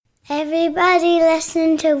Everybody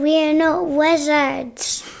listen to We're Not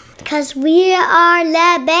Wizards. Because we are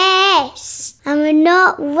the best. And we're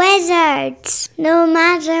not wizards. No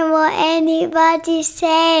matter what anybody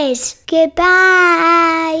says.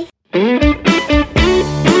 Goodbye.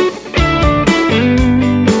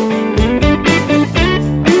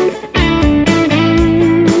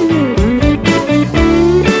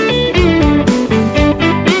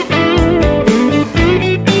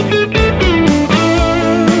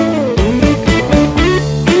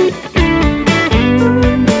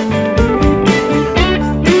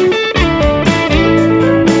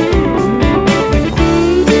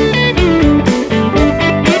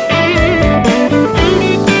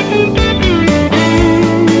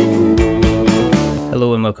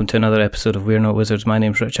 Welcome to another episode of We're Not Wizards. My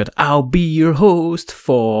name's Richard. I'll be your host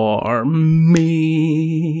for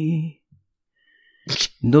me.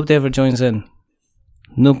 Nobody ever joins in.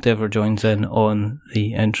 Nobody ever joins in on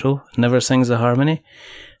the intro. Never sings the harmony.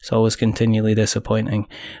 It's always continually disappointing.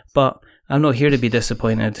 But I'm not here to be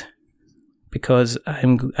disappointed because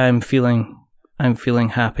I'm feeling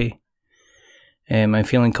happy. I'm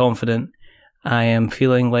feeling confident. I am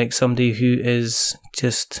feeling like somebody who is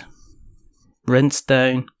just rinsed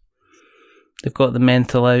down. They've got the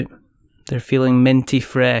menthol out. They're feeling minty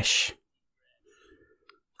fresh.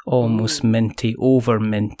 Almost minty. Over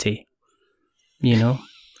minty. You know?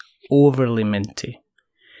 Overly minty.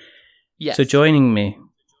 Yes. So joining me,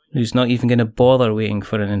 who's not even going to bother waiting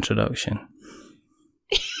for an introduction.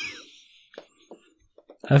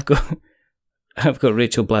 I've got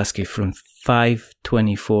Rachel Blaskey from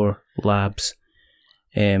 524 Labs.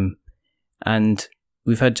 And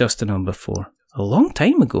we've had Justin on before. A long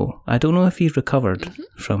time ago. I don't know if he recovered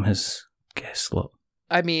from his guest slot.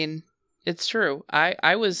 I mean, it's true.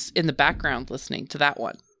 I was in the background listening to that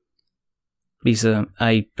one. He's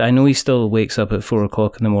I know he still wakes up at 4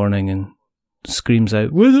 o'clock in the morning and screams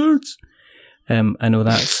out, "Wizards!" I know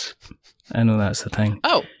that's the thing.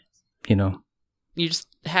 Oh. You know. You're just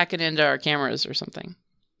hacking into our cameras or something.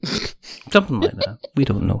 Something like that. We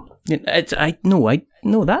don't know. No,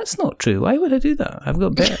 that's not true. Why would I do that? I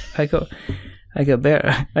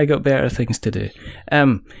got better things to do.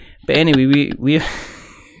 But anyway, we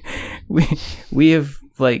have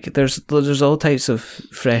like there's all types of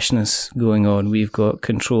freshness going on. We've got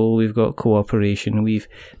control, we've got cooperation, we've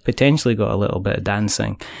potentially got a little bit of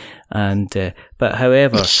dancing, and but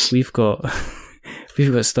however, we've got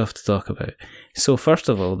stuff to talk about. So first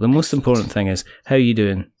of all, the most important thing is how are you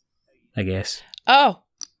doing? I guess. Oh,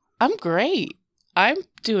 I'm great. I'm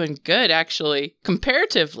doing good, actually,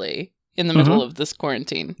 comparatively, in the middle of this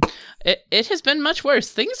quarantine. It has been much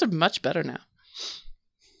worse. Things are much better now.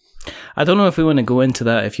 I don't know if we want to go into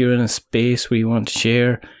that, if you're in a space where you want to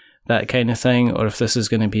share that kind of thing, or if this is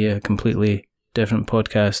going to be a completely different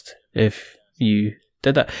podcast if you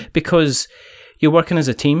did that. Because you're working as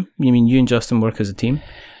a team. You mean you and Justin work as a team.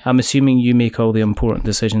 I'm assuming you make all the important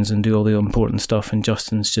decisions and do all the important stuff, and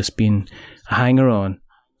Justin's just been a hanger-on.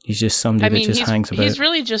 He's just somebody that just hangs about. He's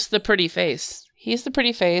really just the pretty face. He's the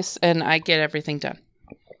pretty face, and I get everything done.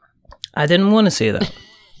 I didn't want to say that.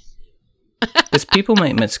 Because people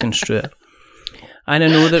might misconstrue it. And I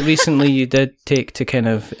know that recently you did take to kind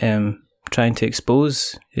of trying to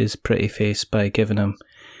expose his pretty face by giving him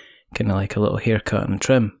kind of like a little haircut and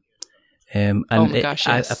trim. And oh my gosh,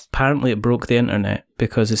 yes. Apparently it broke the internet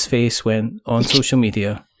because his face went on social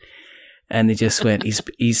media and they just went,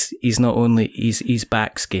 he's not only, he's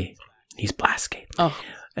Baxky, he's Blasky. Oh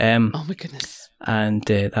my goodness. And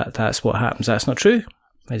that's what happens. That's not true.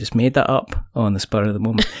 I just made that up on the spur of the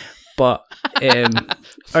moment. But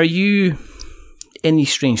are you, in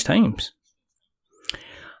these strange times,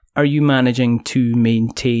 are you managing to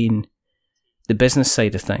maintain the business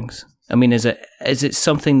side of things? I mean, is it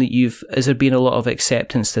something that has there been a lot of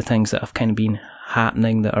acceptance to things that have kind of been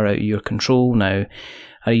happening that are out of your control now?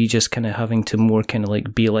 Are you just kind of having to more kind of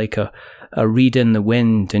like be like a reed in the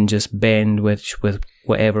wind and just bend with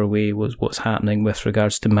whatever way was what's happening with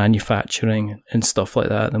regards to manufacturing and stuff like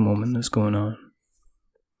that at the moment that's going on?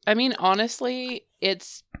 I mean, honestly,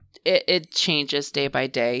 it changes day by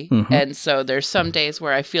day. And so there's some days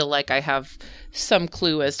where I feel like I have some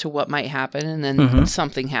clue as to what might happen, and then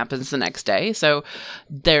something happens the next day. So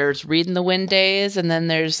there's reading the wind days, and then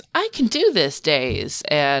there's I can do this days.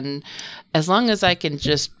 And as long as I can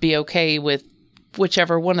just be okay with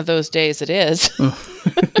whichever one of those days it is.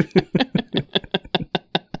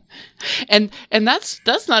 And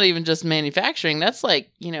that's not even just manufacturing. That's like,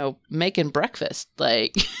 making breakfast.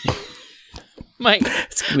 Like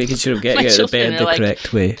it's making sure I'm getting out of bed the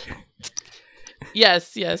correct way.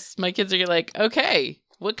 Yes. My kids are like, okay,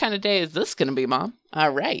 what kind of day is this going to be, Mom?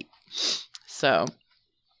 All right. So,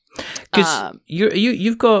 because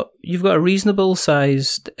you've got a reasonable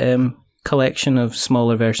sized collection of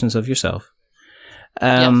smaller versions of yourself.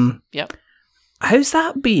 Yep. How's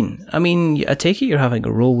that been? I mean, I take it you're having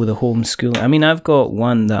a role with the homeschooling. I mean, I've got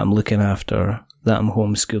one that I'm looking after, that I'm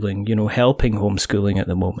homeschooling, helping homeschooling at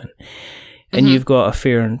the moment. And you've got a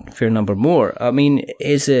fair number more. I mean,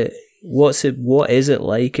 what is it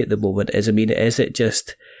like at the moment? Is it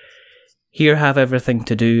just, here, have everything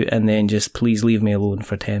to do, and then just please leave me alone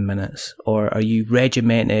for 10 minutes? Or are you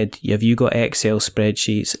regimented? Have you got Excel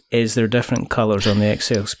spreadsheets? Is there different colours on the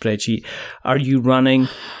Excel spreadsheet? Are you running?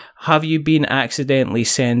 Have you been accidentally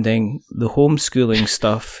sending the homeschooling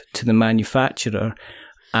stuff to the manufacturer,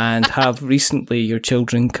 and have recently your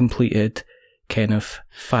children completed kind of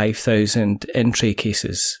 5,000 in-tray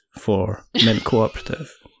cases for Mint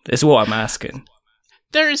Cooperative? Is what I'm asking.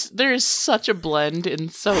 There's such a blend in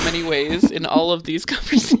so many ways in all of these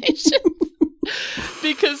conversations.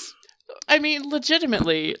 Because, I mean,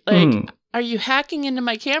 legitimately, are you hacking into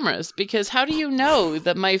my cameras? Because how do you know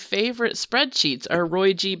that my favorite spreadsheets are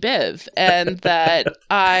Roy G. Biv and that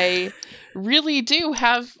I really do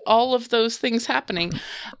have all of those things happening?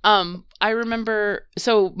 I remember,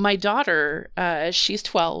 so my daughter, she's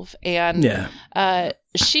 12, and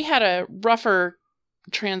she had a rougher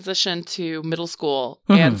transition to middle school.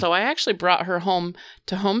 And so I actually brought her home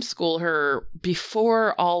to homeschool her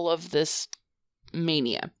before all of this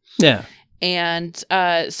mania. Yeah. And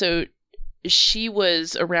so she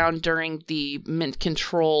was around during the Mint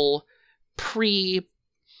Control the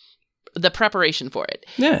preparation for it.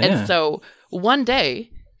 And so one day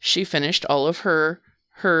she finished all of her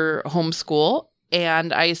homeschool,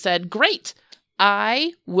 and I said, great,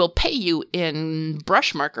 I will pay you in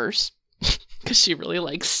brush markers, because she really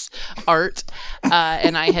likes art.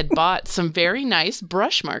 And I had bought some very nice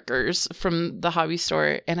brush markers from the hobby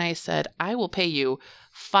store. And I said, I will pay you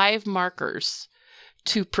 5 markers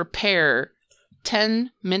to prepare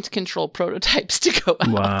 10 Mint Control prototypes to go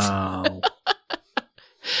out. Wow.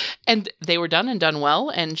 And they were done and done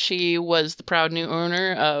well. And she was the proud new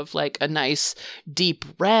owner of like a nice deep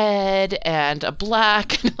red and a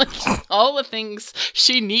black, and like all the things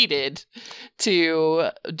she needed to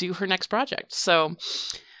do her next project. So,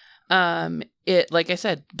 it, like I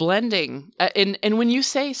said, blending. And when you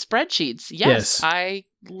say spreadsheets, yes, I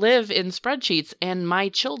live in spreadsheets, and my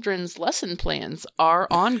children's lesson plans are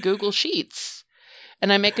on Google Sheets.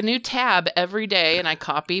 And I make a new tab every day, and I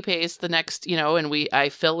copy paste the next, and I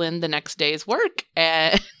fill in the next day's work.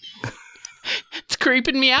 And it's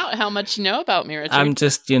creeping me out how much you know about me, Richard. I'm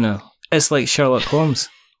just, it's like Sherlock Holmes.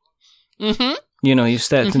 Mm-hmm. You've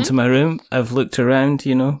stepped into my room. I've looked around.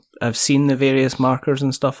 I've seen the various markers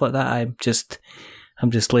and stuff like that. I'm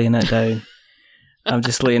just laying it down. I'm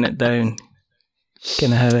just laying it down.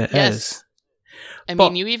 Kind of how it is. I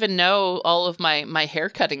mean, you even know all of my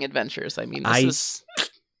haircutting adventures. I mean,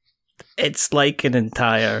 it's like an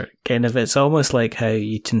entire kind of, it's almost like how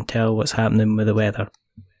you can tell what's happening with the weather.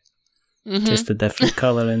 Mm-hmm. Just the different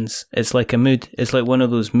colourings. It's like a mood. It's like one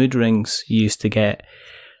of those mood rings you used to get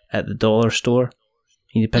at the dollar store.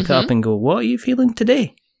 You pick it up and go, what are you feeling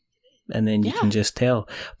today? And then you can just tell.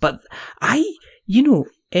 But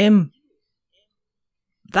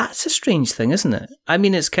that's a strange thing, isn't it? I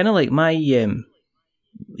mean, it's kind of like my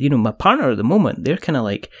my partner at the moment, they're kind of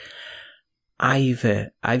like,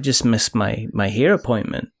 I've just missed my hair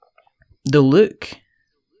appointment. The look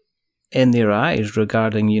in their eyes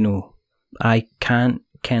regarding, I can't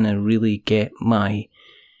kind of really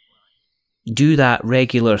do that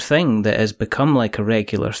regular thing that has become like a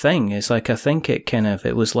regular thing. It's like, I think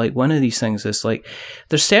it was like one of these things. It's like,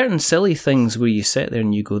 there's certain silly things where you sit there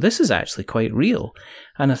and you go, this is actually quite real.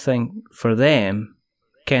 And I think for them,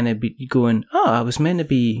 kind of be going, I was meant to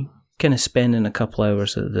be kind of spending a couple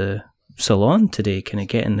hours at the salon today, kind of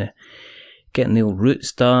getting the old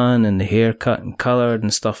roots done and the hair cut and coloured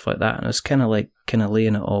and stuff like that. And I was kind of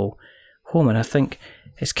laying it all home. And I think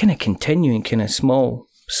it's kind of continuing kind of small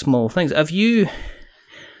things. Have you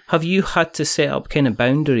had to set up kind of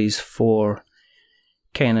boundaries for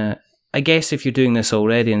kind of, I guess if you're doing this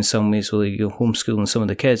already in some ways, well, you're homeschooling some of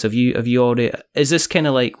the kids, have you already, is this kind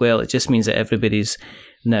of like, well, it just means that everybody's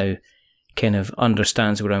now kind of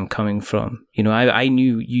understands where I'm coming from? I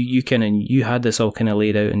knew you had this all kind of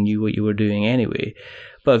laid out and knew what you were doing anyway,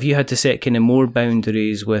 but have you had to set kind of more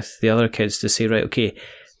boundaries with the other kids to say, right, okay,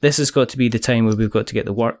 this has got to be the time where we've got to get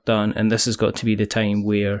the work done, and this has got to be the time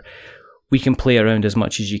where we can play around as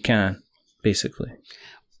much as you can, basically?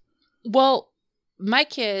 Well, my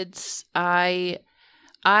kids, I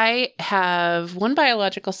have one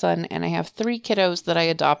biological son, and I have 3 kiddos that I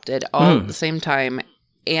adopted all at the same time.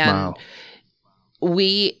 And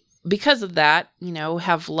we, because of that, you know,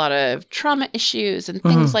 have a lot of trauma issues and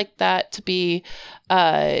things like that to be,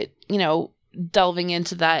 you know, delving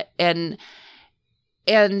into that. And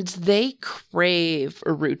they crave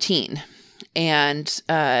a routine. And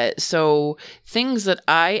so things that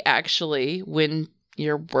I actually, when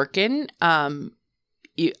you're working, I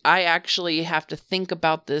actually have to think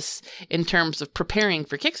about this in terms of preparing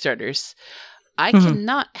for Kickstarters. I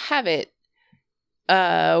cannot have it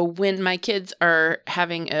when my kids are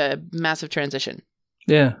having a massive transition.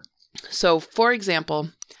 Yeah. So, for example,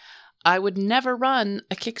 I would never run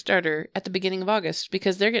a Kickstarter at the beginning of August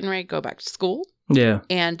because they're getting ready to go back to school. Yeah.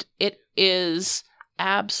 And it is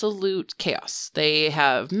absolute chaos. They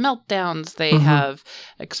have meltdowns, they have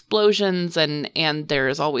explosions, and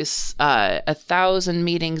there's always 1,000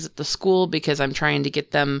 meetings at the school because I'm trying to get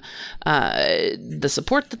them the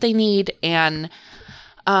support that they need. And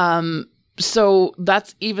so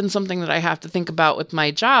that's even something that I have to think about with my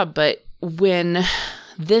job. But when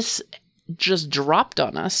this just dropped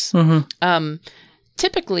on us,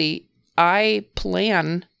 typically I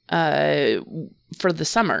plan for the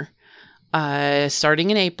summer. Starting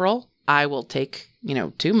in April, I will take,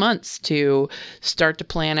 2 months to start to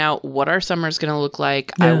plan out what our summer is going to look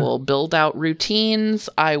like. Yeah. I will build out routines.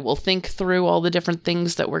 I will think through all the different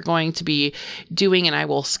things that we're going to be doing, and I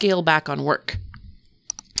will scale back on work.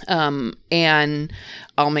 And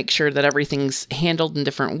I'll make sure that everything's handled in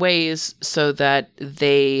different ways so that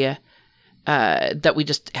that we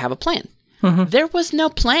just have a plan. There was no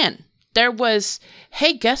plan. There was,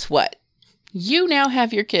 hey, guess what? You now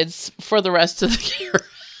have your kids for the rest of the year.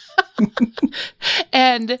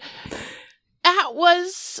 And that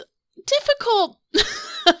was difficult.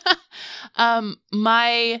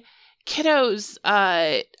 My kiddos,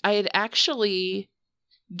 I had actually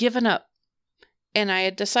given up, and I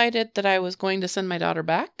had decided that I was going to send my daughter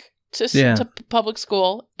back to public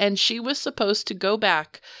school, and she was supposed to go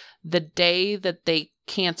back the day that they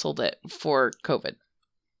canceled it for COVID.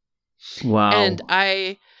 Wow. And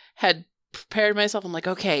I had prepared myself. I'm like,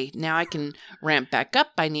 okay, now I can ramp back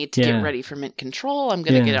up. I need to get ready for mint control. I'm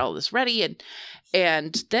going to get all this ready.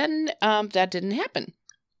 And then that didn't happen.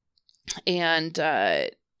 And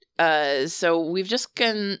so we've just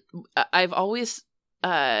I've always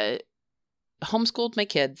homeschooled my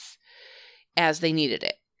kids as they needed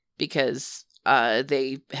it because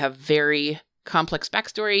they have very complex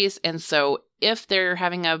backstories. And so if they're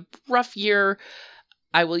having a rough year,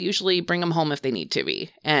 I will usually bring them home if they need to be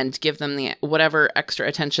and give them the whatever extra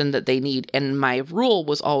attention that they need. And my rule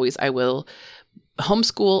was always I will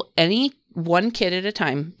homeschool any one kid at a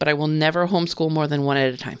time, but I will never homeschool more than one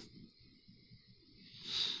at a time.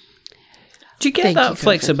 Do you get that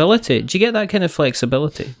flexibility? Do you get that kind of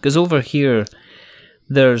flexibility? Because over here,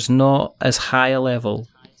 there's not as high a level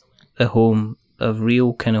at home of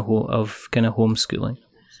real kind of homeschooling.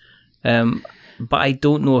 But I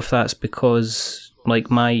don't know if that's because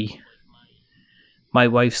like my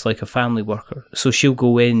wife's like a family worker, so she'll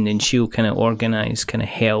go in and she'll kind of organise kind of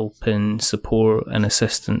help and support and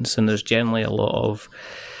assistance, and there's generally a lot of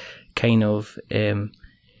kind of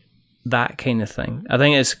that kind of thing. I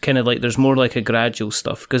think it's kind of like there's more like a gradual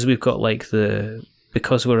stuff because we've got like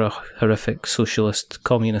because we're a horrific socialist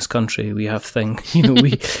communist country, we have things,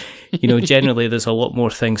 generally there's a lot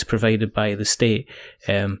more things provided by the state,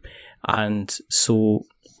 and so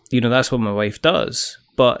that's what my wife does.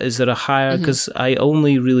 But is there a higher, because I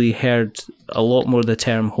only really heard a lot more the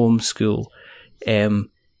term homeschool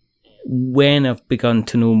when I've begun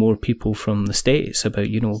to know more people from the States about,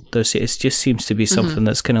 it just seems to be something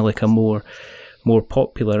that's kind of like a more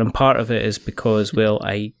popular. And part of it is because, well,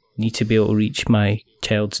 I need to be able to reach my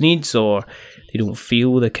child's needs, or they don't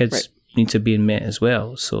feel the kids need to be met as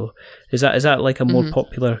well. So is that like a more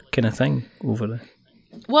popular kind of thing over there?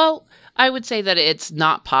 Well, I would say that it's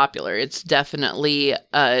not popular. It's definitely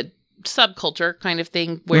a subculture kind of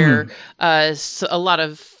thing where a lot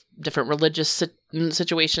of different religious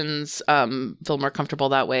situations feel more comfortable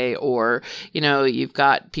that way. Or, you've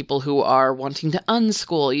got people who are wanting to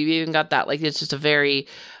unschool. You've even got that. Like, it's just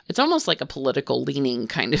it's almost like a political leaning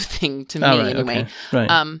kind of thing to me anyway. Okay.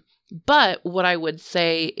 Right. But what I would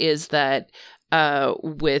say is that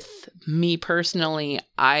with me personally,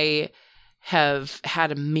 I have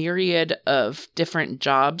had a myriad of different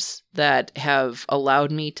jobs that have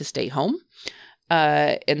allowed me to stay home.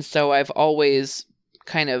 And so I've always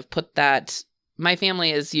kind of put that, my family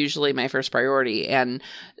is usually my first priority. And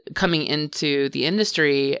coming into the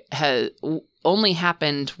industry has only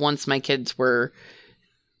happened once my kids were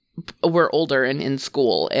older and in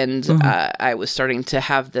school. And I was starting to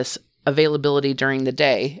have this availability during the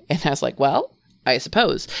day. And I was like, well, I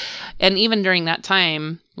suppose. And even during that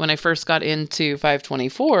time, when I first got into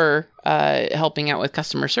 524, helping out with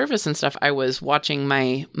customer service and stuff, I was watching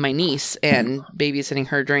my niece and babysitting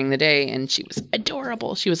her during the day, and she was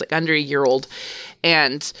adorable. She was like under a year old.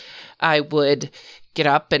 And I would get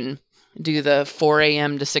up and do the 4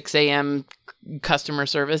 a.m. to 6 a.m. customer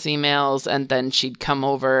service emails, and then she'd come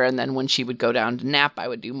over, and then when she would go down to nap, I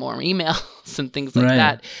would do more emails and things like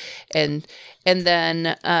that. And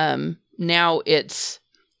then now it's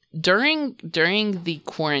during the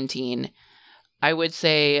quarantine, I would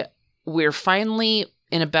say we're finally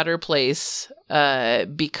in a better place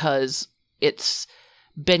because it's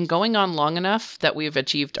been going on long enough that we've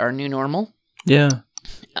achieved our new normal. Yeah.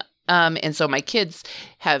 And so my kids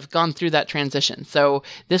have gone through that transition. So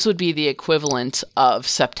this would be the equivalent of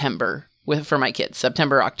September for my kids,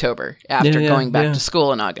 September, October, after going back to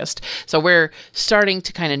school in August. So we're starting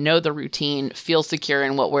to kind of know the routine, feel secure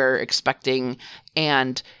in what we're expecting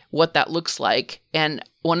and what that looks like. And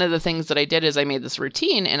one of the things that I did is I made this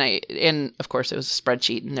routine, and of course it was a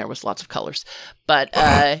spreadsheet and there was lots of colors, but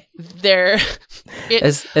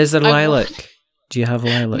is there lilac? Do you have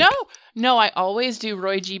lilac? No, I always do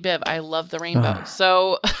Roy G. Biv. I love the rainbow.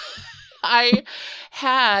 So I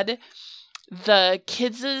had the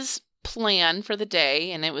kids' plan for the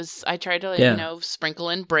day, and I tried to, sprinkle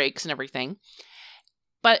in breaks and everything.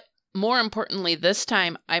 But more importantly, this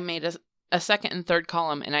time I made a second and third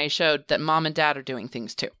column, and I showed that mom and dad are doing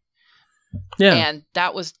things too. Yeah. And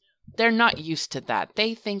they're not used to that.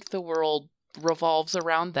 They think the world revolves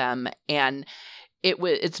around them, and it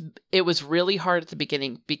was really hard at the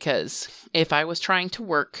beginning because if I was trying to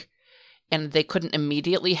work and they couldn't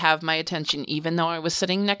immediately have my attention, even though I was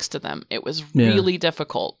sitting next to them, it was really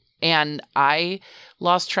difficult. And I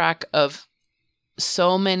lost track of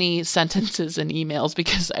so many sentences and emails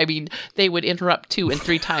because, they would interrupt 2 and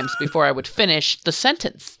 3 times before I would finish the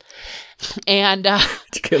sentence. And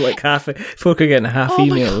you get like folk are getting half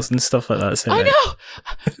emails and stuff like that. So I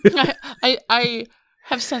know. I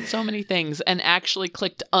have sent so many things and actually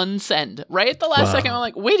clicked unsend right at the last second. I'm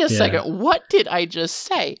like, wait a second, what did I just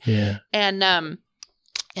say? Yeah. And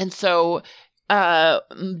so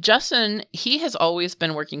Justin, he has always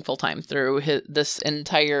been working full time through this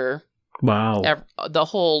entire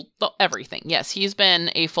everything. Yes, he's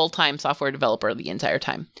been a full time software developer the entire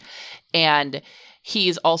time, and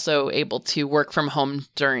he's also able to work from home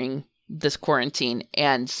during this quarantine.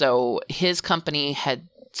 And so his company had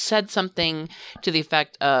said something to the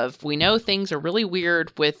effect of, we know things are really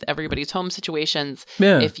weird with everybody's home situations.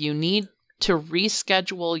 Yeah. If you need to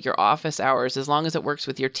reschedule your office hours, as long as it works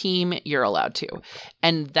with your team, you're allowed to.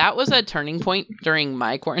 And that was a turning point during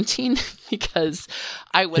my quarantine because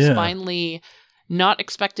I was finally not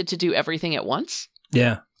expected to do everything at once.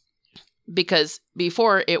 Yeah. Because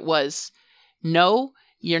before it was, no,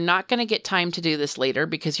 you're not going to get time to do this later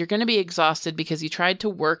because you're going to be exhausted because you tried to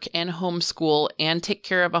work and homeschool and take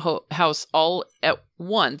care of a house all at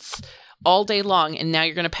once, all day long, and now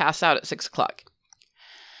you're going to pass out at 6:00.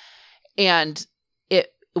 And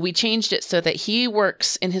we changed it so that he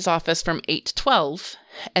works in his office from 8 to 12,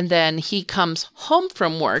 and then he comes home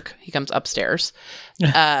from work. He comes upstairs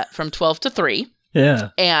from 12 to 3. Yeah.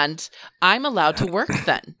 And I'm allowed to work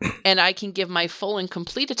then. And I can give my full and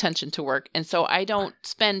complete attention to work. And so I don't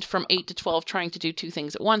spend from 8 to 12 trying to do 2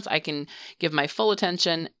 things at once. I can give my full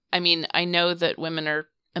attention. I know that women are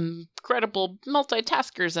incredible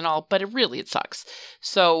multitaskers and all, but it sucks.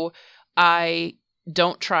 So I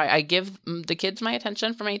don't try. I give the kids my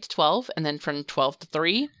attention from 8 to 12, and then from 12 to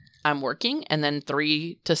 3, I'm working. And then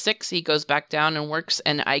 3 to 6, he goes back down and works.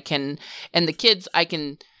 And the kids,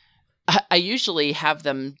 I usually have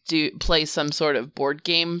them play some sort of board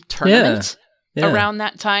game tournament around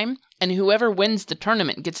that time, and whoever wins the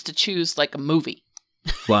tournament gets to choose like a movie.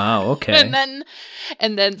 Wow, okay.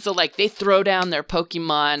 and then so like they throw down their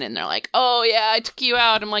Pokemon and they're like, "Oh yeah, I took you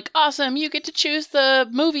out." I'm like, "Awesome, you get to choose the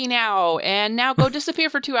movie now, and now go disappear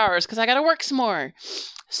for 2 hours because I got to work some more."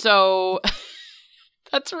 So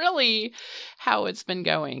that's really how it's been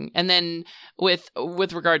going. And then with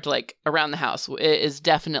regard to like around the house, it is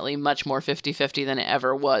definitely much more 50-50 than it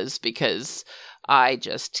ever was because I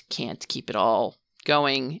just can't keep it all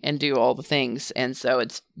going and do all the things. And so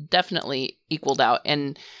it's definitely equaled out.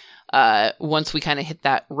 And once we kind of hit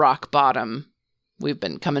that rock bottom, we've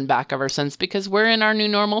been coming back ever since because we're in our new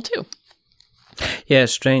normal too. Yeah,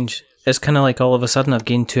 it's strange. It's kind of like all of a sudden I've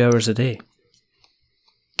gained 2 hours a day.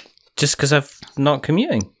 Just because I'm not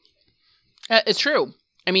commuting. It's true.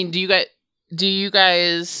 Do you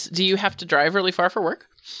have to drive really far for work?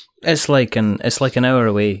 It's like an hour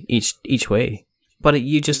away each way. But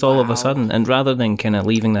you just all of a sudden, and rather than kind of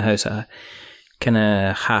leaving the house at kind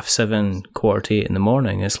of 6:30, 7:45 in the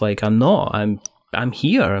morning. It's like, I'm not. I'm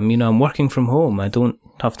here. I'm working from home. I don't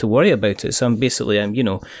have to worry about it. So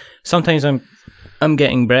sometimes I'm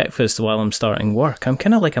getting breakfast while I'm starting work. I'm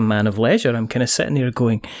kind of like a man of leisure. I'm kind of sitting there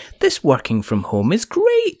going, this working from home is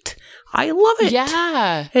great. I love it.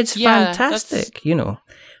 Yeah. It's fantastic.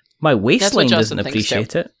 My waistline doesn't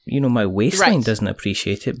appreciate it. My waistline doesn't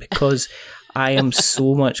appreciate it because I am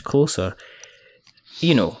so much closer.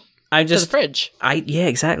 I just... to the fridge. Yeah,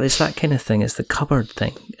 exactly. It's that kind of thing. It's the cupboard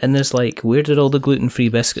thing. And there's like, where did all the gluten-free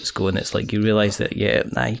biscuits go? And it's like, you realise that,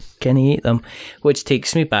 I can't eat them. Which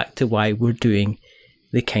takes me back to why we're doing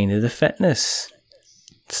the kind of the fitness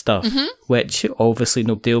stuff, which obviously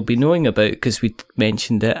nobody will be knowing about because we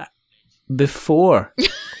mentioned it before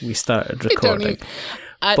we started recording.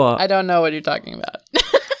 I don't know what you're talking about.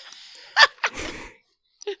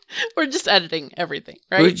 We're just editing everything,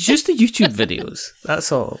 right? It's just the YouTube videos.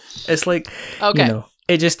 That's all. It's like,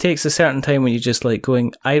 it just takes a certain time when you're just like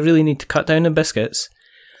going, I really need to cut down the biscuits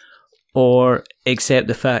or accept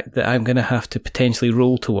the fact that I'm going to have to potentially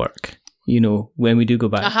roll to work, when we do go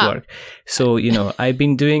back to work. So, I've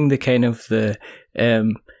been doing the kind of the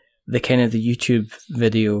YouTube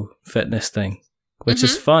video fitness thing, which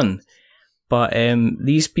is fun. But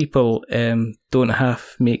these people don't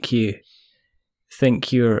make you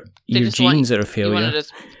think your genes are a failure. You want to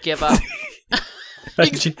just give up?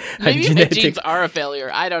 Maybe the genes are a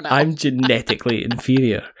failure. I don't know. I'm genetically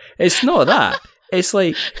inferior. It's not that. It's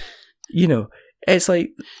like, it's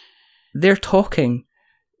like they're talking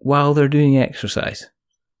while they're doing exercise.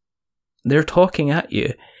 They're talking at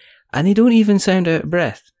you, and they don't even sound out of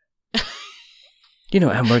breath.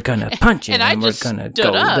 And we're going to punch it, and we're going to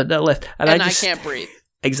go the lift. And I can't breathe.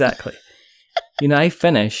 Exactly. I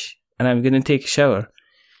finish, and I'm going to take a shower.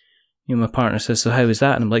 My partner says, so how was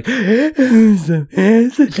that? And I'm like, are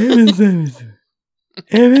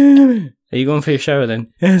you going for your shower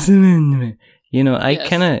then? I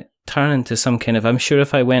kind of turn into some kind of, I'm sure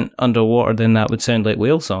if I went underwater, then that would sound like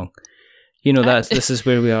whale song. This is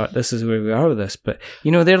where we are. This is where we are with this. But,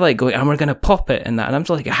 they're like going, and we're going to pop it and that. And I'm just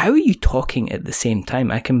like, how are you talking at the same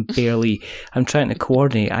time? I'm trying to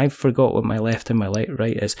coordinate. I forgot what my left and my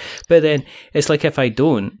right is. But then it's like, if I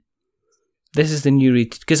don't, this is the new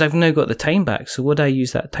because I've now got the time back. So what do I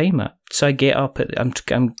use that time at? So I get up I'm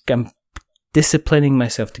disciplining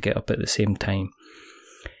myself to get up at the same time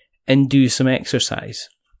and do some exercise.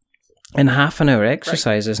 And half an hour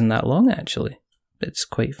exercise isn't that long, actually. It's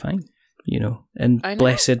quite fine. And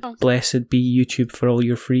blessed be YouTube for all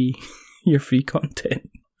your free content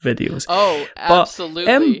videos. Oh,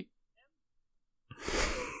 absolutely.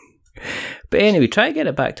 But anyway, try to get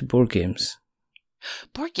it back to board games.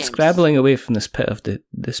 Board games. Scrabbling away from this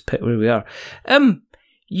pit where we are.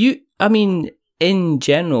 In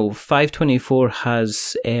general, 524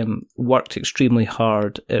 has worked extremely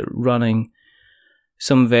hard at running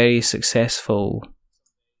some very successful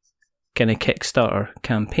kind of Kickstarter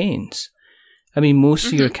campaigns. Most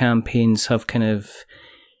of your campaigns have kind of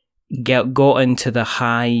got into the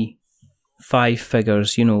high 5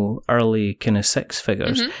 figures, early kind of 6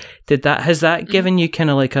 figures. Has that given you kind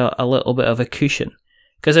of like a little bit of a cushion?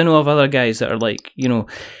 Because I know of other guys that are like,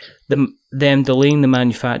 them delaying the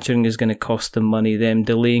manufacturing is going to cost them money. Them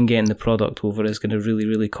delaying getting the product over is going to really,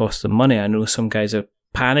 really cost them money. I know some guys are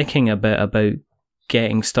panicking a bit about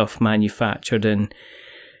getting stuff manufactured in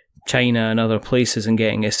China and other places and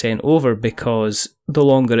getting it sent over, because the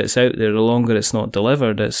longer it's out there, the longer it's not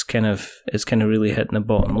delivered, it's kind of really hitting the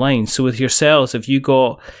bottom line. So with yourselves, have you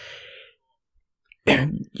got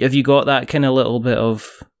that kind of little bit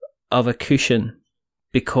of a cushion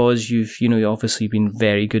because you've obviously been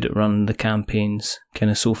very good at running the campaigns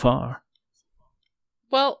kind of so far?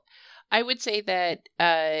 Well, I would say that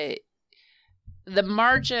the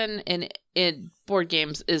margin in board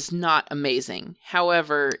games is not amazing.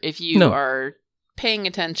 However, if you are paying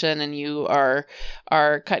attention and you are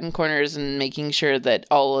cutting corners and making sure that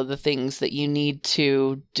all of the things that you need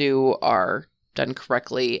to do are done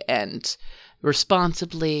correctly and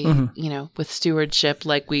responsibly, with stewardship,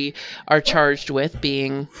 like we are charged with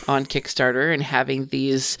being on Kickstarter and having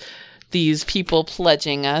these people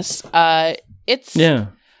pledging us, I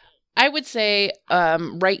would say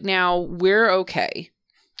right now we're okay.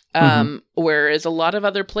 Whereas a lot of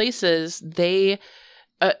other places, the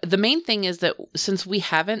main thing is that since we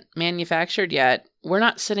haven't manufactured yet, we're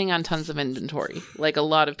not sitting on tons of inventory like a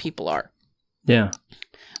lot of people are. Yeah.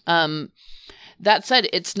 That said,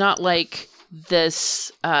 it's not like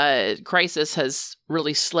this crisis has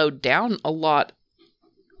really slowed down a lot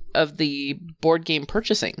of the board game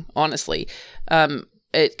purchasing, honestly.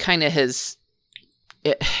 It kind of has...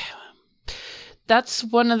 that's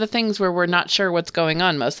one of the things where we're not sure what's going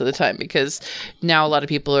on most of the time, because now a lot of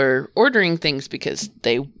people are ordering things because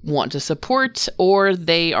they want to support, or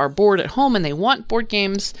they are bored at home and they want board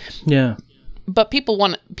games. Yeah. But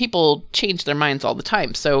people change their minds all the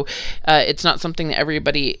time. So it's not something that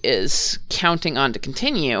everybody is counting on to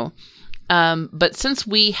continue. But since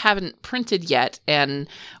we haven't printed yet and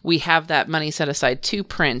we have that money set aside to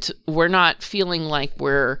print, we're not feeling like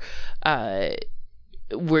we're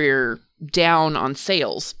down on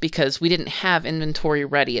sales because we didn't have inventory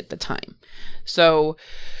ready at the time. So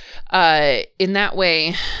in that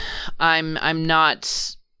way, I'm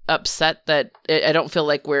not upset that I don't feel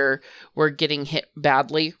like we're getting hit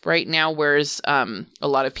badly right now, whereas a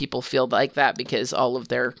lot of people feel like that because all of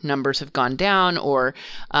their numbers have gone down, or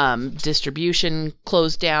distribution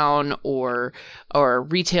closed down, or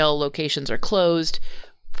retail locations are closed.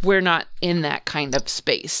 We're not in that kind of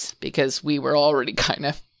space because we were already kind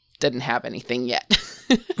of didn't have anything yet.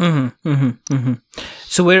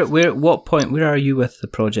 So what point, where are you with the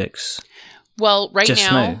projects? Well, right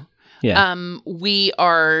now. Yeah. We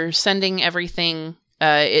are sending everything.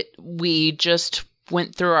 We just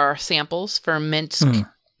went through our samples for Mint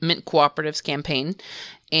Cooperative's campaign,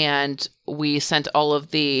 and we sent all of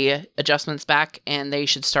the adjustments back, and they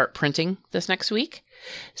should start printing this next week.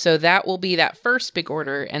 So that will be that first big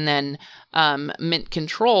order, and then Mint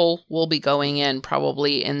Control will be going in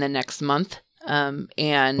probably in the next month.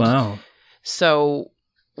 And wow. So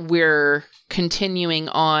we're continuing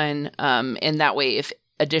on, and that way, if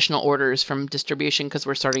additional orders from distribution, because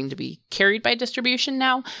we're starting to be carried by distribution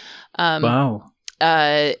now. Wow.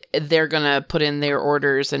 They're going to put in their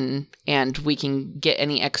orders, and we can get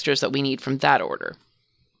any extras that we need from that order.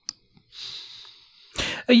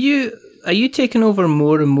 Are you taking over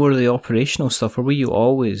more and more of the operational stuff, or were you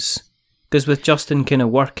always? Because with Justin kind of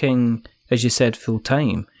working, as you said, full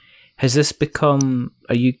time, has this become,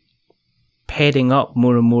 are you heading up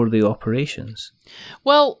more and more of the operations?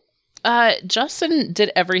 Well, Justin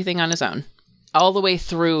did everything on his own, all the way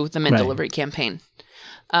through the Mint delivery campaign.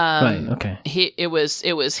 Right. Okay. It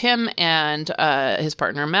was him and his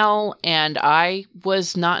partner Mel, and I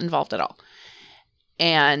was not involved at all.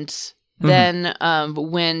 And then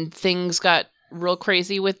when things got real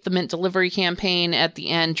crazy with the Mint delivery campaign at the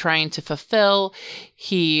end, trying to fulfill,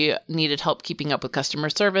 he needed help keeping up with customer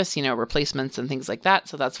service, replacements and things like that.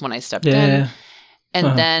 So that's when I stepped in.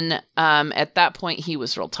 And then at that point, he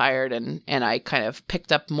was real tired, and I kind of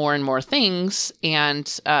picked up more and more things, and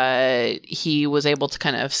he was able to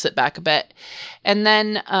kind of sit back a bit. And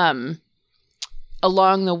then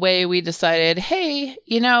along the way, we decided, hey,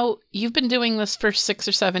 you've been doing this for 6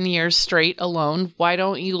 or 7 years straight alone. Why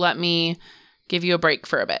don't you let me give you a break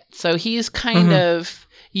for a bit? So he's kind of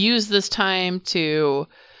used this time to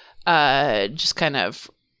just kind of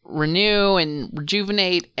renew and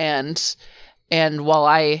rejuvenate, and while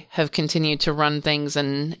I have continued to run things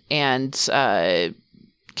and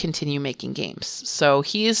continue making games. So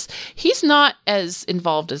he's not as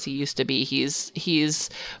involved as he used to be. He's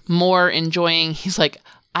more enjoying, he's like,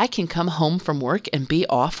 I can come home from work and be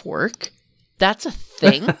off work. That's a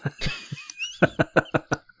thing.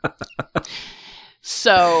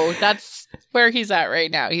 So that's where he's at right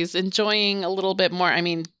now. He's enjoying a little bit more. I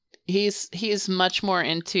mean, he's much more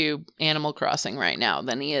into Animal Crossing right now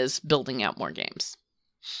than he is building out more games.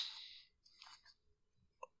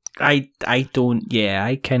 No,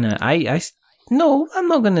 I'm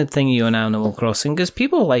not going to thing you on Animal Crossing, because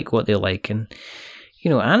people like what they like, and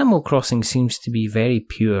Animal Crossing seems to be very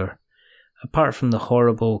pure, apart from the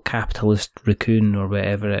horrible capitalist raccoon or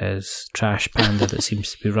whatever it is, trash panda that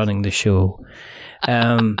seems to be running the show.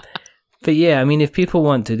 But yeah, I mean, if people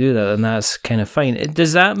want to do that, then that's kind of fine.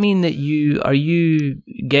 Does that mean that are you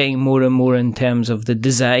getting more and more in terms of the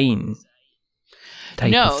design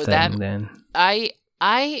type of thing then? I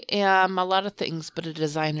am a lot of things, but a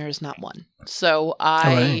designer is not one. So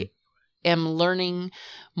I am learning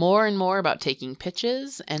more and more about taking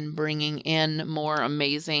pitches and bringing in more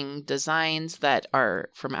amazing designs that are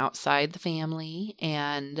from outside the family,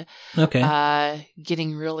 and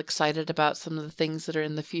getting real excited about some of the things that are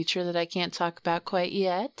in the future that I can't talk about quite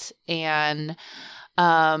yet. And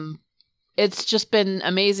it's just been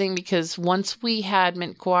amazing, because once we had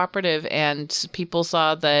Mint Cooperative and people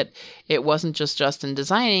saw that it wasn't just Justin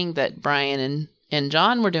designing, that Brian and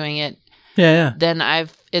John were doing it, then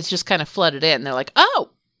it's just kind of flooded in. They're like, oh,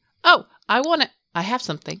 I want it. I have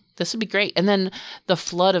something. This would be great. And then the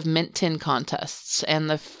flood of Mint Tin contests,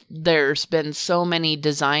 and there's been so many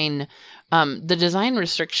design. The design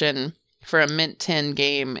restriction for a Mint Tin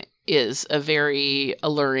game is a very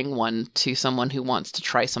alluring one to someone who wants to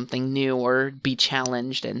try something new or be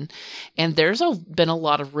challenged. And there's been a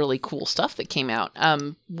lot of really cool stuff that came out.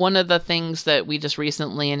 One of the things that we just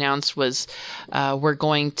recently announced was we're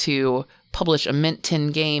going to publish a Mint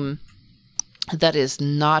 10 game that is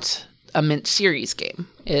not a Mint series game.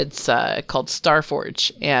 It's called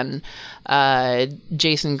Starforge, and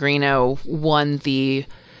Jason Greeno won the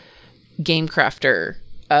Game Crafter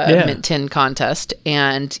Mint 10 contest,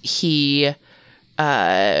 and I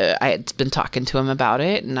had been talking to him about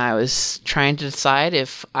it, and I was trying to decide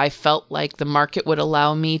if I felt like the market would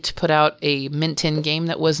allow me to put out a Mint 10 game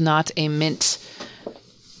that was not a Mint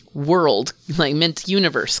world, like Mint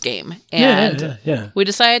universe game, and we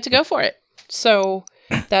decided to go for it. So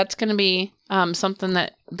that's going to be something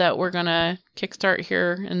that we're going to kickstart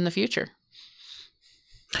here in the future.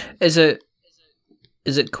 Is it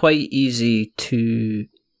quite easy to?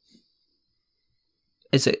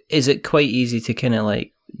 Is it quite easy to kind of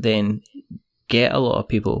like then get a lot of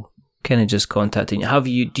people kind of just contacting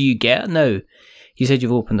you? Do you get now? You said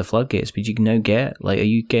you've opened the floodgates, but you now get, like, are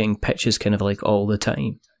you getting pitches kind of like all the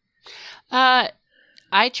time?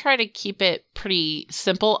 I try to keep it pretty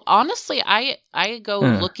simple. Honestly, I go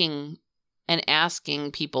looking and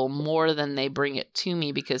asking people more than they bring it to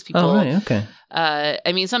me, because people. Oh, right, okay.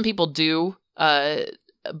 I mean, some people do,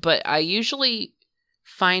 but I usually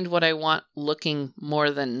find what I want looking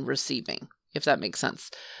more than receiving, if that makes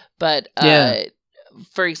sense. But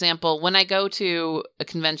for example, when I go to a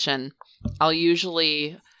convention, I'll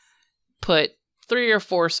usually put 3 or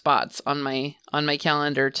 4 spots on my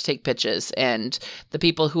calendar to take pitches, and the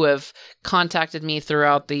people who have contacted me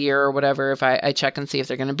throughout the year or whatever, if I check and see if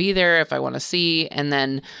they're going to be there, if I want to see, and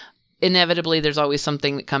then inevitably there's always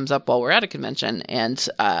something that comes up while we're at a convention, and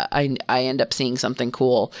I end up seeing something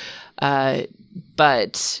cool.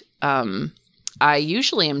 But I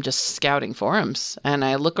usually am just scouting forums, and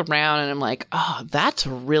I look around and I'm like, oh, that's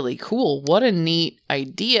really cool. What a neat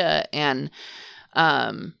idea. And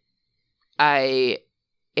I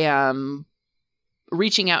am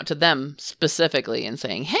reaching out to them specifically and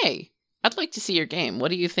saying, hey, I'd like to see your game. What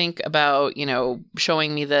do you think about,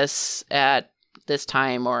 showing me this at this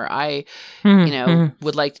time? Or I,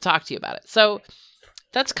 would like to talk to you about it. So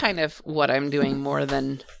that's kind of what I'm doing more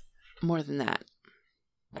than that.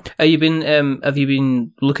 Have you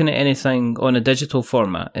been looking at anything on a digital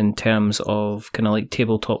format in terms of kind of like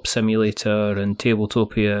Tabletop Simulator and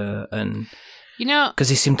Tabletopia and... because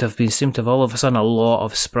they seem to have all of a sudden a lot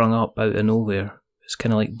have sprung up out of nowhere. It's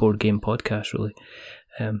kind of like Board Game Podcast, really.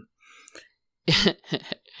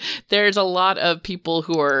 There's a lot of people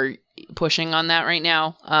who are pushing on that right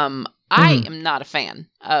now. I am not a fan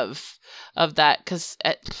of that, because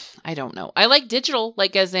I don't know. I like digital,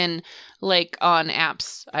 like as in like on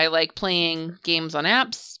apps. I like playing games on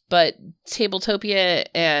apps, but Tabletopia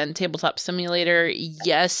and Tabletop Simulator,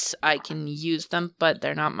 yes, I can use them, but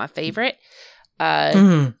they're not my favorite.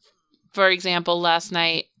 For example,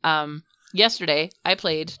 yesterday I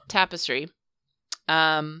played Tapestry.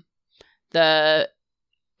 I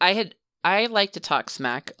like to talk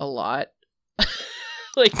smack a lot.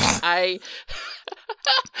 Like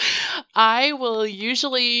I will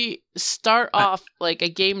usually start off like a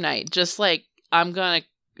game night, just like I'm gonna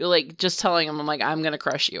like just telling them, I'm like, I'm gonna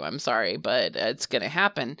crush you. I'm sorry, but it's gonna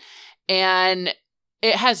happen, and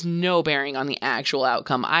it has no bearing on the actual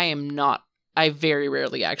outcome. I very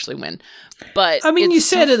rarely actually win. But I mean, you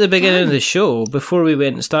said at the beginning of the show, before we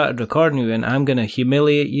went and started recording, you went, I'm going to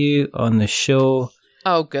humiliate you on the show.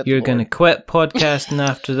 Oh, good You're Lord. going to quit podcasting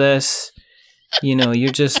after this.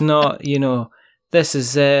 You're just not, this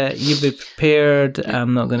is it. You be prepared.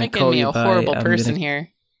 I'm not going to call you by... Making me a horrible person here.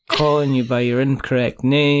 Calling you by your incorrect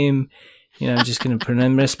name. I'm just going to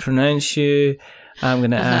mispronounce you. I'm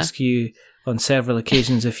going to ask you on several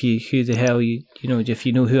occasions if who the hell if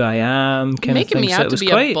you know who I am, kind making of thing. Me out to be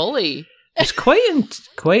a bully. It's quite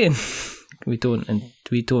we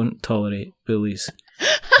don't tolerate bullies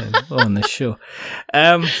on this show.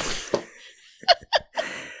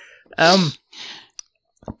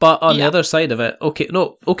 But on the other side of it,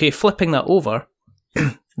 flipping that over,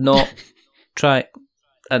 not try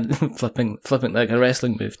and flipping like a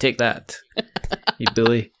wrestling move. Take that, you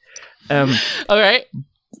bully. All right.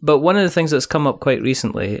 But one of the things that's come up quite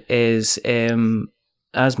recently is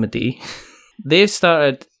Asmodee. They've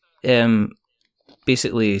started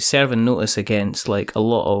basically serving notice against like a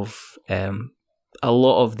lot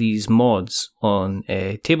of these mods on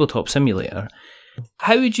Tabletop Simulator.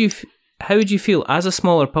 How would you feel as a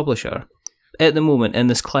smaller publisher at the moment in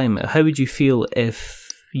this climate? How would you feel if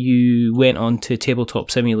you went on to Tabletop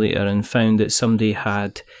Simulator and found that somebody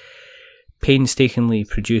had painstakingly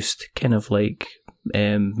produced kind of like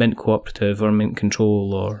Mint Cooperative or Mint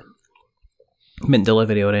Control or Mint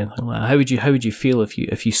Delivery or anything like that, how would you feel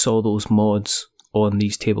if you saw those mods on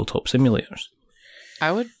these tabletop simulators?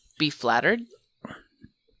 I would be flattered.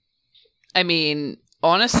 I mean,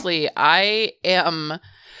 honestly,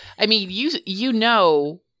 you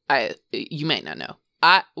know, you might not know.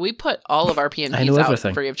 We put all of our PNPs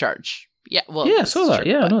out free of charge. Yeah, well, yeah, I saw that.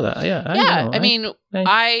 True, I know that. Yeah,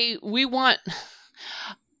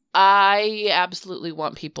 I absolutely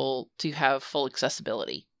want people to have full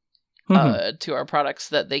accessibility to our products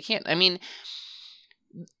that they can't. I mean,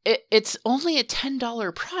 it's only a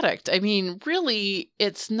 $10 product. I mean, really,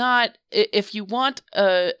 it's not. If you want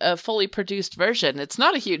a fully produced version, it's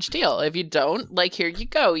not a huge deal. If you don't, like, here you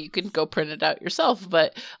go. You can go print it out yourself.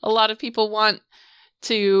 But a lot of people want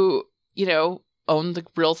to, own the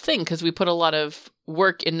real thing because we put a lot of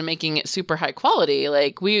work into making it super high quality.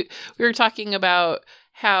 Like we were talking about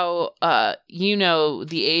how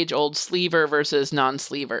the age-old sleever versus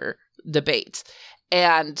non-sleever debate,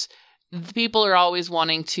 and people are always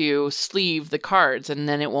wanting to sleeve the cards and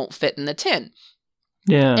then it won't fit in the tin.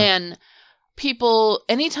 Yeah. And people,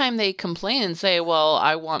 anytime they complain and say, well,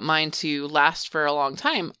 I want mine to last for a long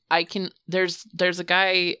time, there's a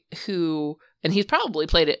guy who, and he's probably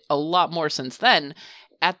played it a lot more since then.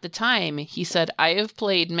 At the time, he said, I have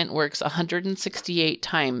played Mintworks 168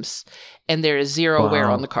 times, and there is zero wear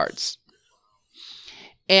on the cards.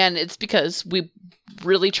 And it's because we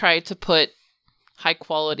really tried to put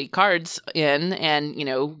high-quality cards in and,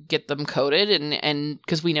 get them coated, and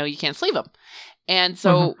because we know you can't sleeve them. And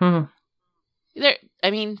so...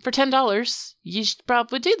 for $10, you should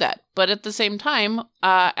probably do that. But at the same time,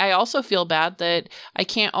 I also feel bad that I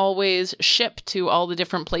can't always ship to all the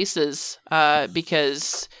different places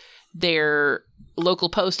because their local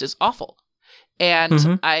post is awful.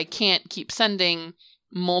 And I can't keep sending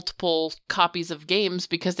multiple copies of games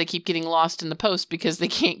because they keep getting lost in the post because they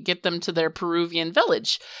can't get them to their Peruvian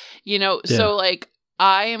village. So like,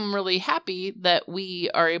 I am really happy that we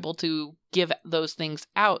are able to give those things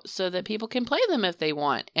out so that people can play them if they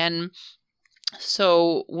want. And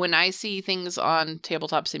so when I see things on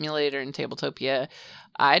Tabletop Simulator and Tabletopia,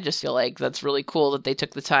 I just feel like that's really cool that they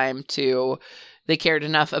took the time they cared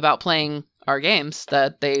enough about playing our games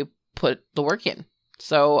that they put the work in.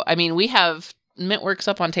 So, I mean, we have Mintworks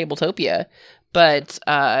up on Tabletopia, but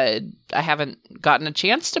I haven't gotten a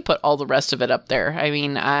chance to put all the rest of it up there. I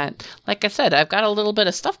mean, like I said, I've got a little bit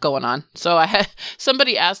of stuff going on. So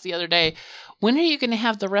somebody asked the other day, when are you going to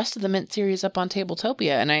have the rest of the Mint series up on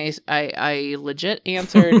Tabletopia? And I legit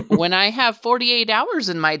answered, when I have 48 hours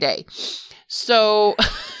in my day. So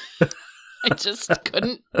I just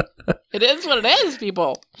couldn't. It is what it is,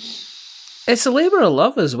 people. It's a labor of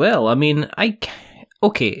love as well. I mean,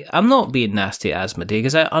 okay, I'm not being nasty at Asmodee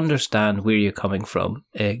because I understand where you're coming from,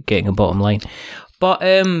 getting a bottom line, but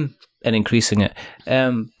and increasing it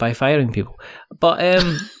by firing people. But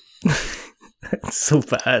it's so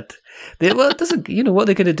bad. It doesn't. What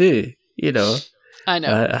they're gonna do? I know.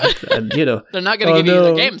 They're not gonna give you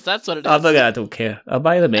the games. That's what it is. I don't care. I'll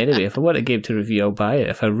buy them anyway. If I want a game to review, I'll buy it.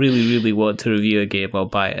 If I really, really want to review a game, I'll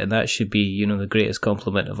buy it, and that should be, the greatest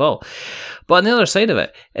compliment of all. But on the other side of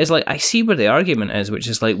it, it's like I see where the argument is, which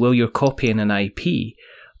is like, well, you're copying an IP,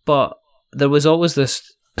 but there was always this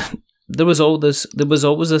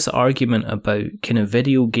argument about kind of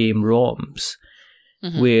video game ROMs,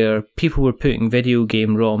 where people were putting video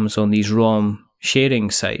game ROMs on these ROM sharing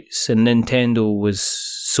sites, and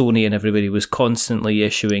Sony and everybody was constantly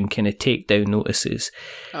issuing kind of takedown notices.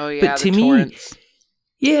 Oh yeah, but to torrents.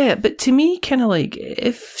 But to me, kind of like,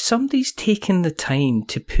 if somebody's taken the time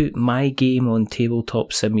to put my game on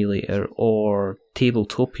Tabletop Simulator or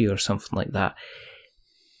Tabletopia or something like that,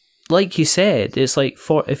 like you said, it's like,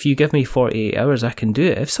 if you give me 48 hours, I can do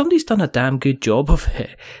it. If somebody's done a damn good job of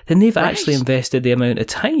it, then they've actually invested the amount of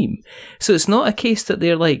time. So it's not a case that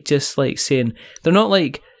they're like just like saying, they're not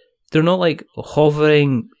like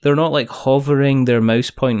hovering their mouse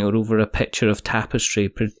pointer over a picture of tapestry,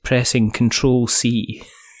 pressing Control-C,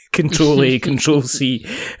 Control-A, Control-C,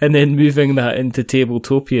 and then moving that into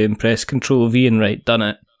Tabletopia and press Control-V and right, done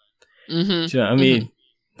it. Do you know what I mean?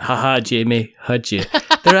 Haha, Jamie, had you.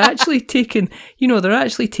 They're actually taking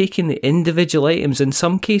the individual items. In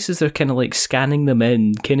some cases, they're kind of like scanning them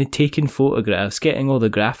in, kind of taking photographs, getting all the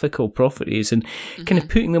graphical properties and kind of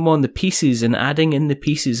putting them on the pieces and adding in the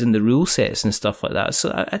pieces and the rule sets and stuff like that.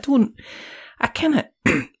 So I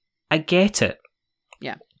get it.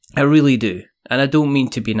 Yeah. I really do. And I don't mean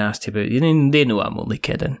to be nasty about it. They know I'm only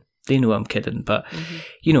kidding. They know I'm kidding, but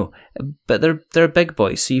but they're big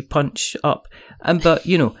boys, so you punch up. But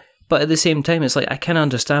But at the same time, it's like, I kind of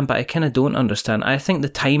understand, but I kind of don't understand. I think the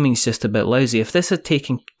timing's just a bit lousy. If this had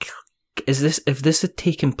taken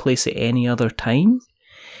place at any other time,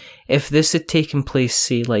 if this had taken place,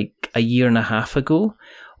 say, like a year and a half ago,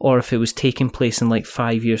 or if it was taking place in like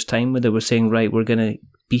 5 years' time, where they were saying, right, we're going to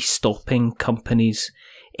be stopping companies,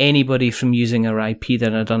 anybody from using our IP,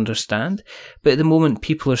 then I'd understand. But at the moment,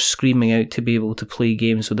 people are screaming out to be able to play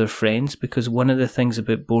games with their friends, because one of the things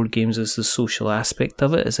about board games is the social aspect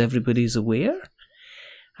of it, as everybody's aware.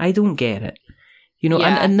 I don't get it. You know,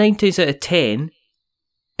 and 9 times out of 10,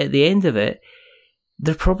 at the end of it,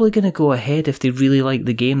 they're probably going to go ahead. If they really like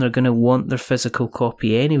the game, they're going to want their physical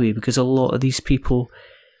copy anyway, because a lot of these people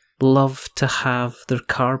love to have their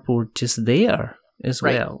cardboard just there as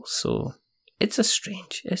well. So it's a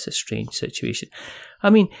strange situation.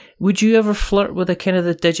 I mean, would you ever flirt with a kind of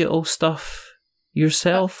the digital stuff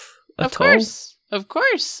yourself at all? Of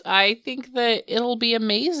course. I think that it'll be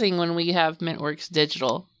amazing when we have Mintworks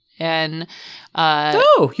Digital. And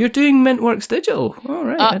you're doing Mintworks Digital. All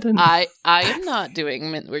right. I am not doing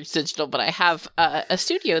Mintworks Digital, but I have a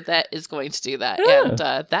studio that is going to do that. Yeah. And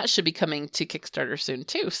that should be coming to Kickstarter soon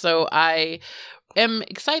too. So I am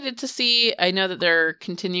excited to see. I know that they're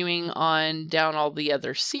continuing on down all the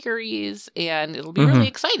other series, and it'll be really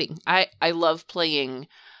exciting. I love playing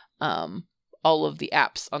all of the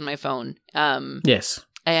apps on my phone. Yes.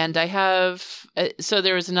 And I have, so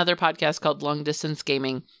there was another podcast called Long Distance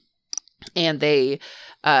Gaming, and they,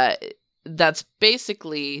 that's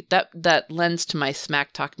basically, that lends to my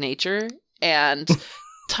smack talk nature and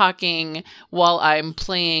talking while I'm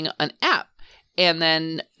playing an app. And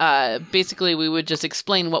then basically we would just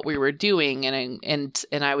explain what we were doing, and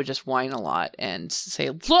I would just whine a lot and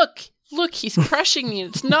say, look, he's crushing me,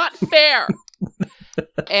 and it's not fair.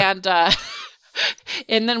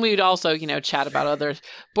 And then we would also, chat about other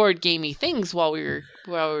board gamey things while we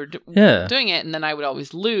were doing it, and then I would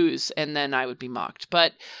always lose, and then I would be mocked.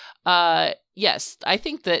 But yes, I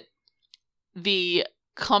think that the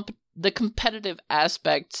competitive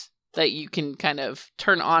aspect that you can kind of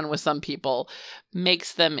turn on with some people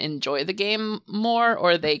makes them enjoy the game more,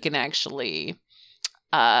 or they can actually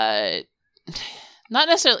not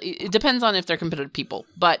necessarily, it depends on if they're competitive people,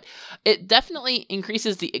 but it definitely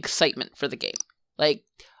increases the excitement for the game. Like,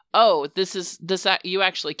 oh, you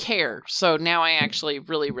actually care, so now I actually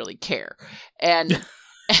really, really care. And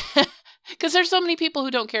because there's so many people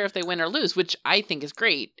who don't care if they win or lose, which I think is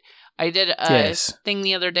great. I did a thing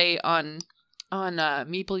the other day on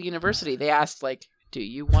Meeple University. They asked, like, do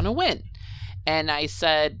you want to win? And I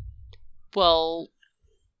said, well,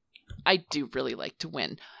 I do really like to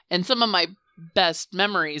win. And some of my best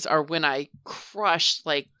memories are when I crush,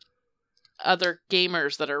 like, other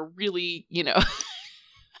gamers that are really,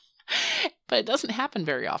 but it doesn't happen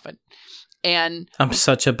very often. And I'm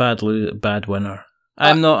such a bad winner.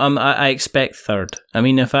 I expect third. I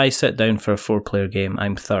mean, if I sit down for a 4-player game,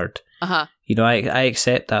 I'm third. Uh-huh. I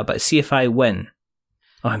accept that, but see if I win.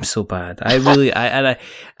 Oh, I'm so bad. I really, I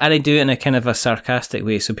do it in a kind of a sarcastic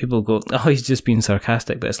way. So people go, oh, he's just being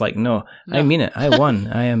sarcastic. But it's like, no. I mean it. I won.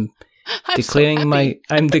 I am declaring my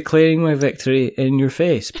victory in your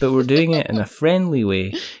face, but we're doing it in a friendly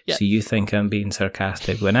way. Yes. So you think I'm being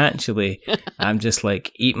sarcastic when actually I'm just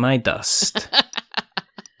like, eat my dust.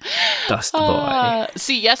 Dust boy.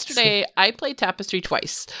 See, yesterday I played Tapestry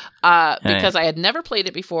twice because I had never played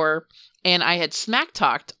it before, and I had smack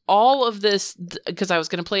talked all of this because I was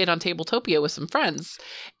going to play it on Tabletopia with some friends,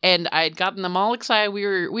 and I had gotten them all excited. We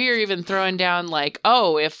were even throwing down like,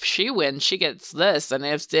 oh, if she wins, she gets this, and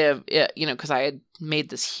if because I had made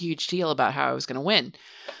this huge deal about how I was going to win.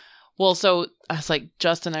 Well, so I was like,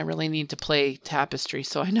 Justin, I really need to play Tapestry,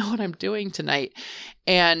 so I know what I'm doing tonight,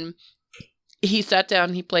 and he sat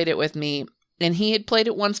down, he played it with me, and he had played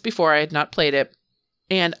it once before. I had not played it,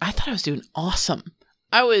 and I thought I was doing awesome.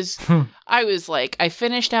 I was like, I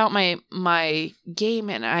finished out my game,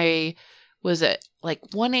 and I was at like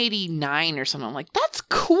 189 or something. I'm like, that's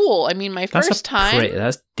cool. I mean, first time.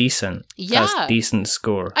 That's decent. Yeah. That's a decent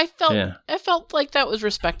score. I felt like that was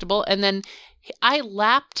respectable, and then I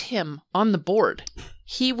lapped him on the board.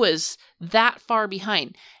 He was that far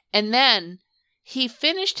behind, and then he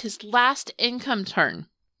finished his last income turn,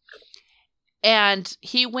 and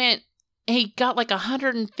he got like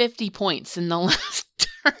 150 points in the last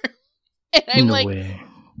turn. And I'm no like, way.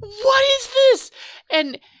 What is this?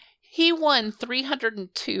 And he won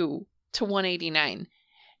 302 to 189.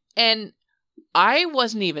 And I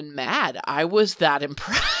wasn't even mad. I was that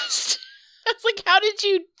impressed. I was like, how did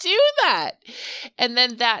you do that? And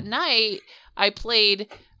then that night, I played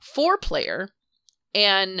 4-player,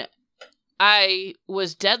 and I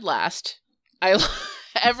was dead last.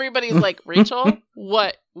 Everybody's like, Rachel,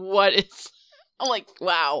 what is... I'm like,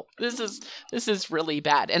 wow, this is really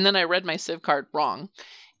bad. And then I read my Civ card wrong.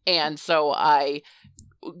 And so I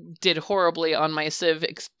did horribly on my Civ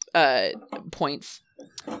points.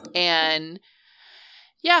 And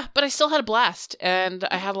yeah, but I still had a blast. And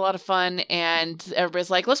I had a lot of fun. And everybody's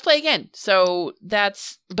like, let's play again. So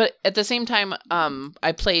but at the same time,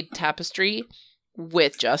 I played Tapestry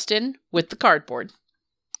with Justin with the cardboard.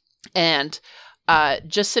 And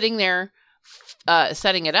just sitting there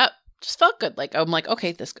setting it up just felt good. Like, I'm like,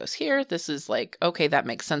 okay, this goes here. This is like, okay, that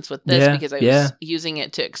makes sense with this because I was using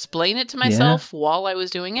it to explain it to myself while I was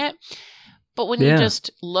doing it. But when you just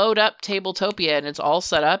load up Tabletopia and it's all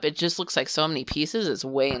set up, it just looks like so many pieces. It's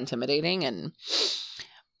way intimidating. And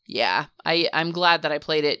yeah, I'm glad that I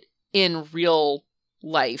played it in real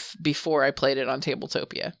life before I played it on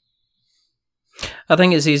Tabletopia. I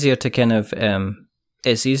think it's easier to kind of,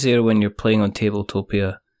 it's easier when you're playing on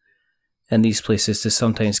Tabletopia in these places to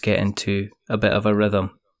sometimes get into a bit of a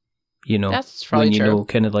rhythm, you know, that's probably when you true. know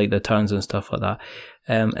kind of like the turns and stuff like that.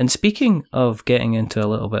 And speaking of getting into a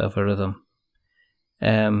little bit of a rhythm,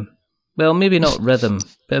 well, maybe not rhythm,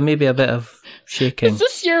 but maybe a bit of shaking.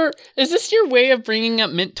 Is this your way of bringing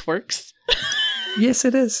up Mint Twerks? Yes,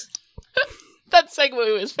 it is. That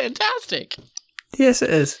segue was fantastic. Yes,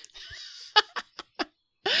 it is.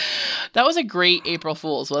 That was a great April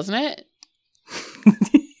Fool's, wasn't it?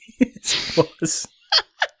 It was.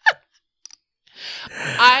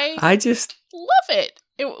 I just love it.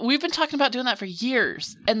 We've been talking about doing that for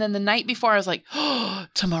years. And then the night before, I was like, oh,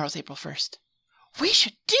 tomorrow's April 1st. We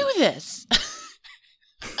should do this.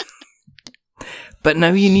 But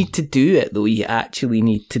now you need to do it, though. You actually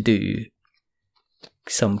need to do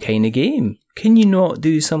some kind of game. Can you not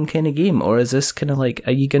do some kind of game? Or is this kind of like,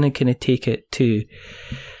 are you going to kind of take it to...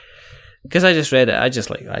 Because I just read it, I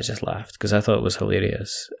just laughed because I thought it was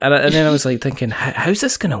hilarious. And then I was like thinking, how's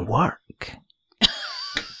this going to work?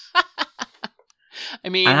 I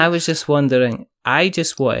mean... And I was just wondering, I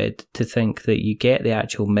just wanted to think that you get the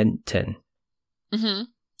actual mint tin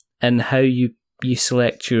and how you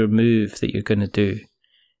select your move that you're going to do.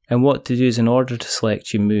 And what to do is, in order to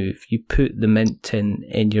select your move, you put the mint tin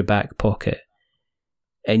in your back pocket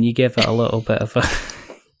and you give it a little bit of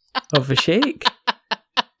a shake.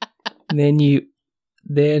 And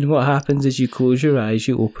then what happens is you close your eyes,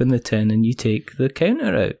 you open the tin, and you take the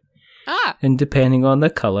counter out. And depending on the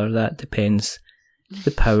colour, that depends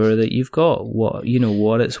the power that you've got, what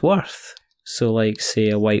it's worth. So, like, say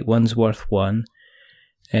a white one's worth 1,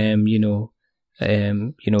 yellow's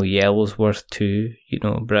worth 2,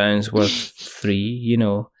 brown's worth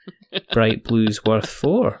 3, bright blue's worth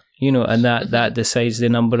 4. And that decides the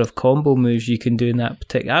number of combo moves you can do in that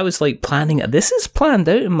particular... I was like planning it. This is planned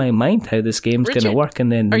out in my mind how this game's going to work,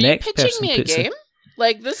 and then the next person puts... Are you pitching me a game?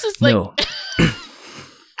 Like, this is like... No.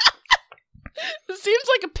 It seems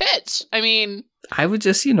like a pitch. I mean... I would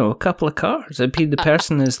just, a couple of cards. The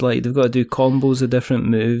person is like, they've got to do combos of different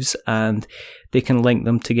moves, and they can link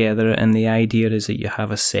them together, and the idea is that you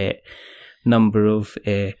have a set number of,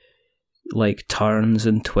 turns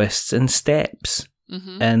and twists and steps.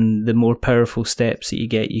 And the more powerful steps that you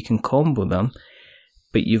get, you can combo them,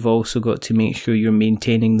 but you've also got to make sure you're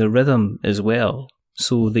maintaining the rhythm as well,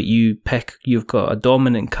 so that you've got a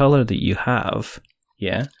dominant colour that you have,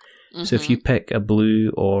 yeah? So if you pick a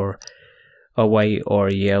blue or a white or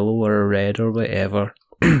a yellow or a red or whatever,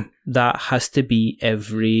 that has to be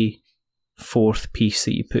every fourth piece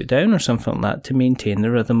that you put down or something like that to maintain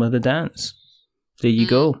the rhythm of the dance. There you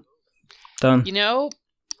go. Done.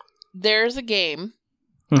 There's a game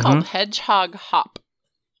called Hedgehog Hop.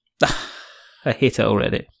 I hate it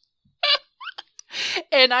already.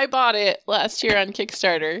 And I bought it last year on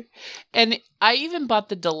Kickstarter. And I even bought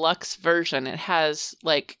the deluxe version. It has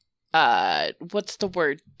like, what's the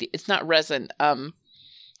word? It's not resin.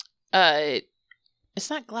 It's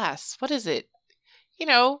not glass. What is it?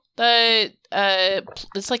 It's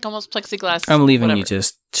like almost plexiglass. I'm leaving you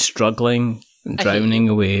just struggling and drowning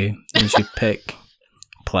away as you pick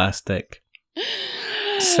plastic.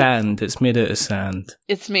 Sand. It's made out of sand.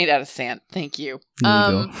 It's made out of sand. Thank you.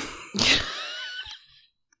 There you go.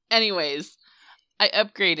 Anyways, I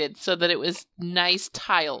upgraded so that it was nice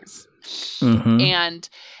tiles. And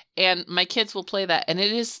my kids will play that. And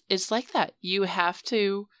it's like that. You have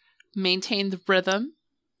to maintain the rhythm.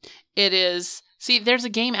 It is... See, there's a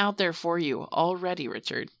game out there for you already,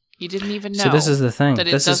 Richard. You didn't even know. So this is the thing. That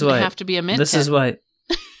it doesn't have to be a mint. This is why...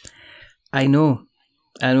 I know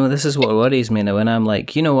this is what worries me now, and I'm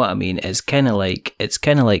like, you know what I mean? It's kind of like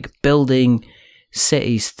building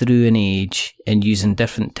cities through an age and using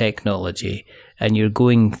different technology, and you're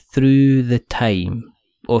going through the time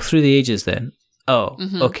through the ages then. Oh,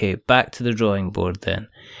 okay, back to the drawing board then.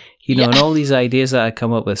 You know, and all these ideas that I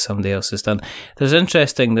come up with, somebody else has done. There's an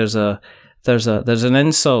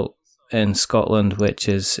insult in Scotland which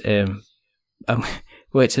is in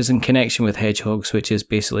connection with hedgehogs, which is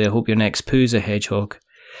basically, I hope your next poo's a hedgehog,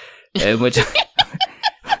 which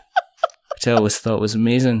I always thought was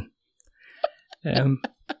amazing. So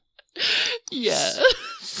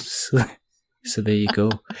there you go.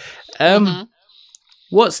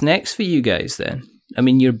 What's next for you guys then? I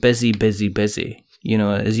mean, you're busy. You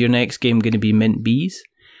know, is your next game going to be Mint Bees?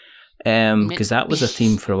 Because that was a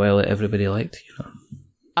theme for a while that everybody liked, you know.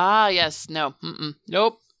 Ah, yes. No.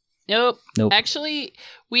 Nope. Actually,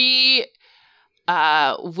 we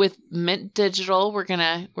with Mint Digital, we're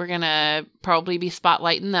gonna probably be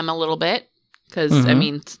spotlighting them a little bit because I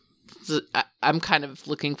mean, I'm kind of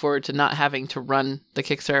looking forward to not having to run the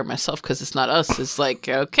Kickstarter myself because it's not us. It's like,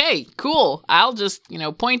 okay, cool. I'll just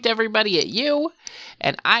point everybody at you,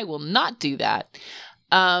 and I will not do that.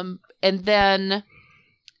 And then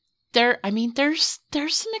there's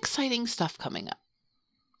some exciting stuff coming up.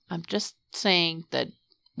 I'm just saying that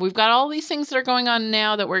we've got all these things that are going on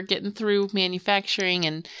now that we're getting through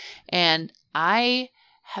manufacturing, and I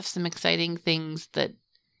have some exciting things that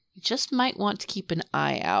you just might want to keep an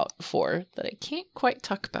eye out for that I can't quite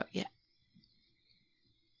talk about yet.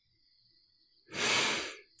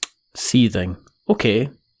 Seething. Okay,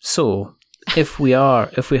 so if we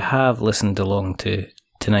have listened along to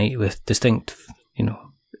tonight with distinct,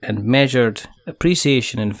 and measured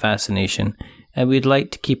appreciation and fascination, and we'd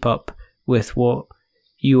like to keep up with what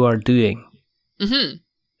you are doing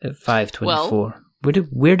at 524.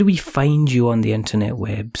 Where do we find you on the internet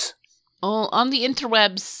webs? Oh, on the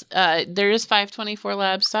interwebs, there is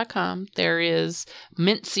 524labs.com. There is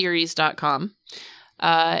mintseries.com.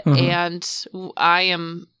 And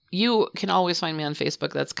you can always find me on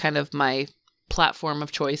Facebook. That's kind of my platform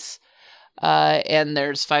of choice. And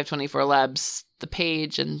there's 524 Labs, the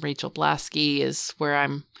page, and Rachel Blasky is where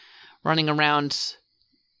I'm running around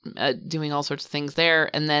doing all sorts of things there.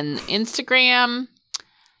 And then Instagram.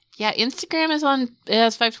 Yeah, Instagram it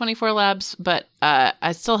has 524 Labs, but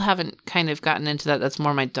I still haven't kind of gotten into that. That's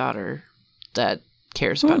more my daughter that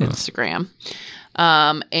cares about Instagram.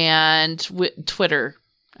 And Twitter,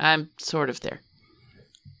 I'm sort of there.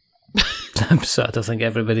 I don't think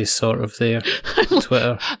everybody's sort of there.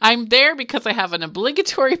 Twitter. I'm there because I have an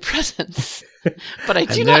obligatory presence, but I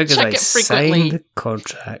do not check it frequently. Signed the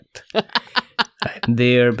contract. I'm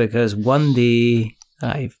there because one day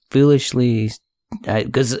I foolishly...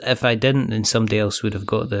 Because if I didn't, then somebody else would have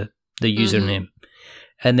got the username.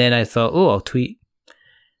 And then I thought, I'll tweet.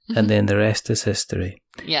 And then the rest is history.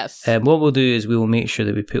 Yes. What we'll do is we will make sure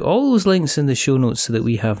that we put all those links in the show notes so that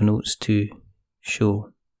we have notes to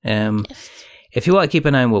show. Yes. If you want to keep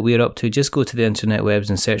an eye on what we're up to, just go to the internet webs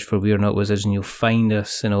and search for We're Not Wizards, and you'll find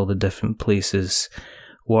us in all the different places.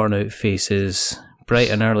 Worn out faces, bright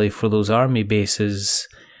and early for those army bases.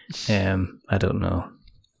 I don't know.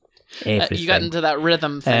 Everything. You got into that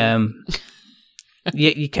rhythm thing.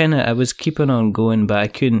 Yeah, you kind of. I was keeping on going, but I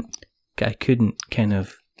couldn't kind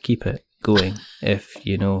of keep it going. If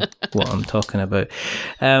you know what I'm talking about.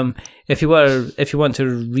 If you want to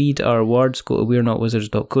read our words, go to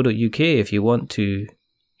we'renotwizards.co.uk. If you want to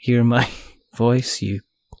hear my voice, you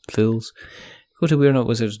fools, go to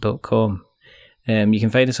we'renotwizards.com. You can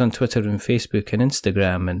find us on Twitter and Facebook and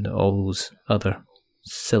Instagram and all those other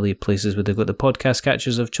silly places where they've got the podcast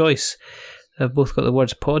catchers of choice. They've both got the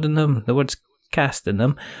words pod in them, the words cast in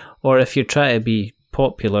them, or if you're trying to be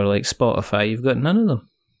popular like Spotify, you've got none of them.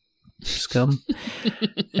 Scum.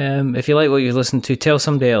 If you like what you listen to, tell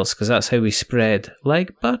somebody else, because that's how we spread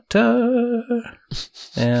like butter.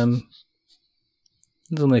 There's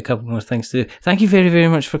only a couple more things to do. Thank you very, very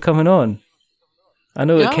much for coming on. I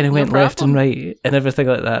know it kind of went left and right and everything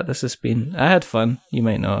like that. This has been... I had fun. You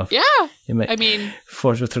might not have. Yeah. You might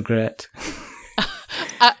forge with regret.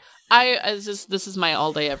 This is my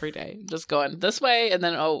all day, every day. Just going this way and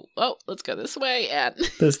then, let's go this way. And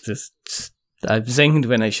I've zinged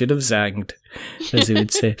when I should have zanged, as they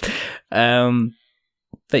would say.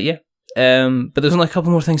 But yeah. But there's only a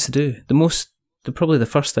couple more things to do. Probably the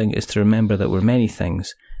first thing is to remember that we're many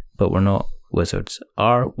things, but we're not wizards.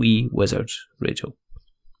 Are we wizards, Rachel?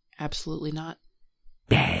 Absolutely not.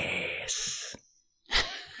 Yes.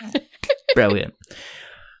 Brilliant.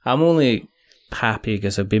 I'm only happy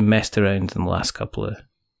because I've been messed around in the last couple of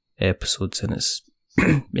episodes and it's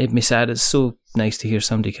made me sad. It's so nice to hear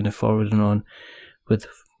somebody kind of forwarding on with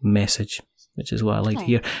message, which is what I like to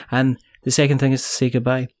hear. And the second thing is to say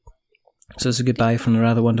goodbye. So it's a goodbye from the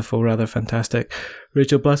rather wonderful, rather fantastic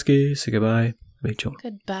Rachel Blasky. Say goodbye. Rachel.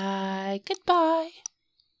 Goodbye. Goodbye.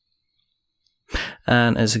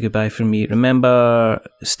 And as a goodbye from me, remember,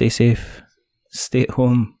 stay safe, stay at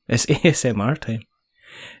home. It's ASMR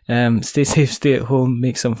time. Stay safe, stay at home,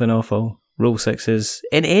 make something awful, roll sixes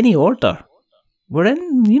in any order. We're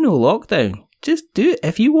in, lockdown. Just do it.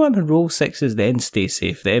 If you want to roll sixes, then stay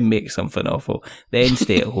safe, then make something awful, then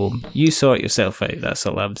stay at home. You sort yourself out. That's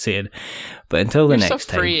all I'm saying. But until the next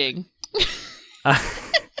time. Freeing.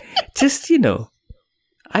 Just,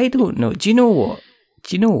 I don't know. Do you know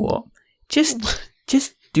what? Just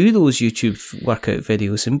do those YouTube workout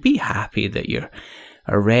videos and be happy that you're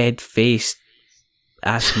a red-faced,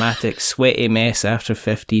 asthmatic, sweaty mess after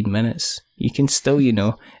 15 minutes. You can still,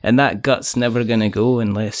 and that gut's never going to go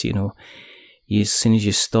unless, as soon as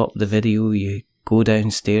you stop the video, you go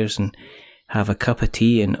downstairs and have a cup of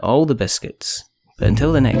tea and all the biscuits. But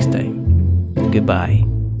until the next time, goodbye.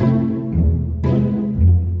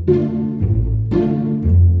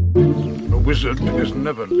 A wizard is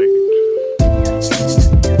never late.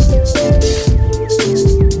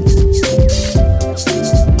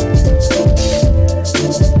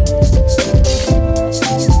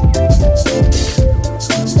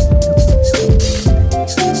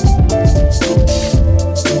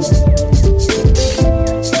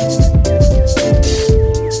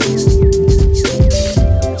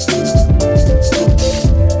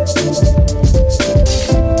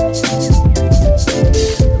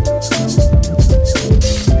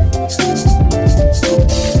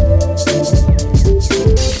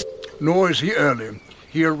 Nor is he early.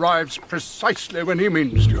 He arrives precisely when he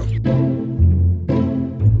means to.